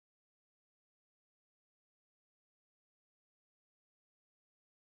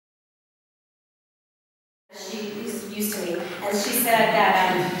she used to me, and she said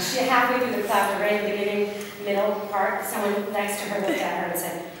that she halfway through the class, right at the beginning, middle part, someone next to her looked at her and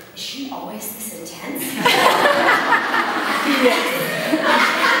said, "Is she always this intense?" Yes.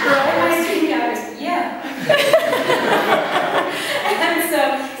 And my student goes, "Yeah." And so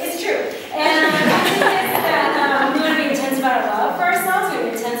it's true. And I think it's that we want to be intense about our love for ourselves, we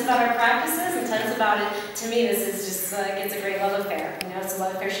want to be intense about our practices, intense about it. To me, this is just like, it's a great love affair. You know, it's a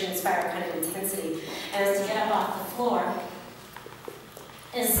love affair should inspire a kind of intensity. And to get up off the floor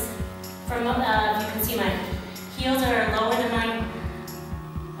is from, you can see my heels are lower than my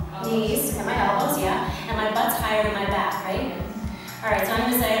knees and my elbows, yeah, and my butt's higher than my back, right? All right, so I'm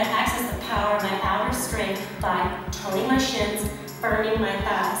going to say I access the power of my outer strength by toning my shins, firming my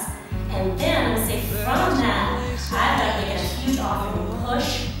thighs. And then I'm going to say from that, I've got to make a huge offering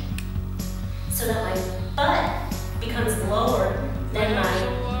push so that my butt becomes lower than my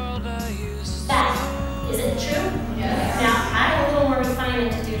back. Is it true? Yes. Now, I have a little more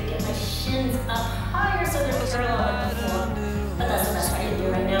refinement to do to get my shins up higher so they're parallel at the floor. But that's the best I can do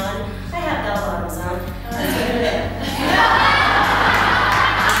right now. And I have bell bottoms on. Let's get it in.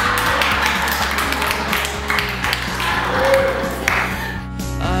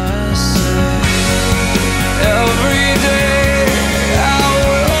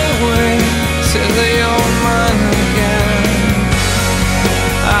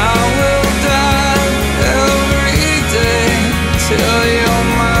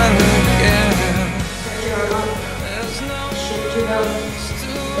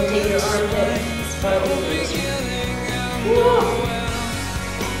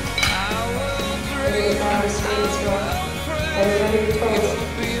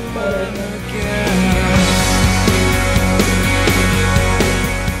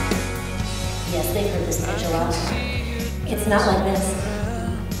 Yes, they've heard this pitch a lot. It's not like this.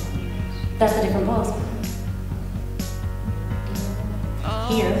 That's a different pose.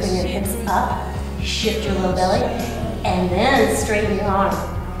 Here, bring your hips up, shift your low belly, and then straighten your arm.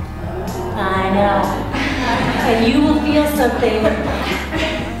 I know. And you will feel something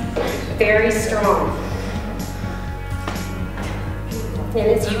very strong. And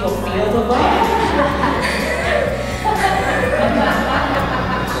it's you will feel the love.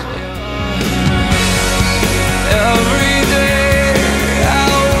 Every day I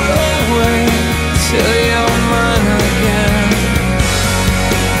will wait till you're mine again.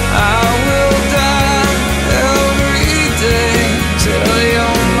 I will die every day till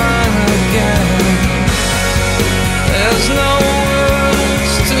you're mine again. There's no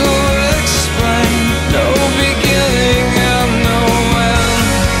words to explain, no beginning and no end.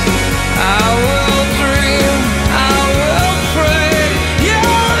 I will dream, I will pray,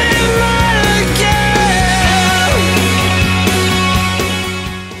 you'll be mine again.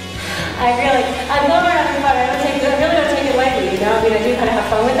 I'm glad we're having fun. I really don't take it lightly, you know? I mean, I do kind of have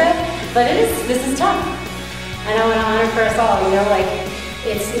fun with it, but this is tough. And I want to honor for us all, you know, like,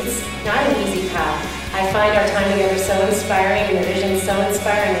 it's not an easy path. I find our time together so inspiring and the vision so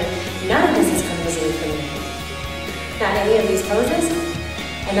inspiring, and none of this has come easily for me. Not any of these poses,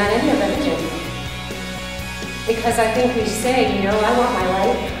 and not any of the vision. Because I think we say, you know, I want my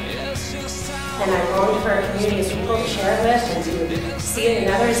light, and I long for a community of people to share it with and to see it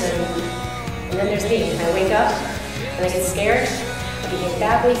in others, and then there's me. I wake up, and I get scared, I behave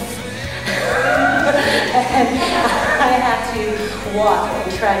badly, and I have to walk and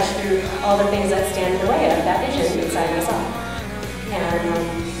trudge through all the things that stand in the way of that vision inside myself. And I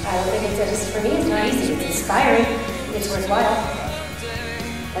don't think it's for me, it's not easy. It's inspiring, it's worthwhile.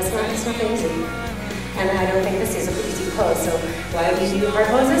 It's not easy. And I don't think this is an easy pose, so why do we do hard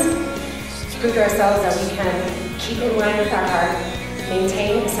poses? To prove to ourselves that we can keep in line with our heart,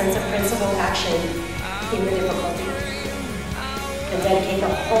 maintain a sense of principled action in the difficulty, and dedicate the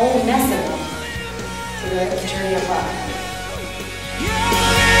whole mess of it to the journey of love.